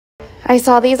I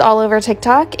saw these all over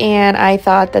TikTok and I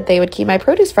thought that they would keep my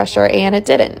produce fresher, and it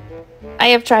didn't. I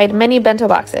have tried many bento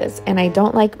boxes and I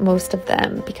don't like most of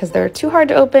them because they're too hard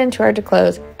to open, too hard to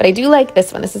close, but I do like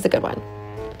this one. This is a good one.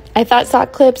 I thought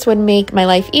sock clips would make my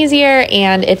life easier,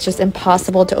 and it's just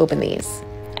impossible to open these.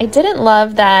 I didn't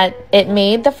love that it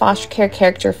made the foster care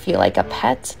character feel like a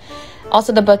pet.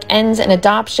 Also, the book ends in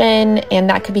adoption, and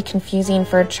that could be confusing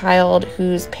for a child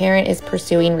whose parent is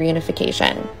pursuing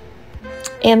reunification.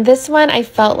 And this one I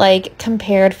felt like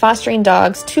compared fostering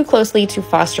dogs too closely to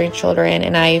fostering children,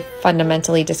 and I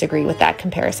fundamentally disagree with that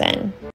comparison.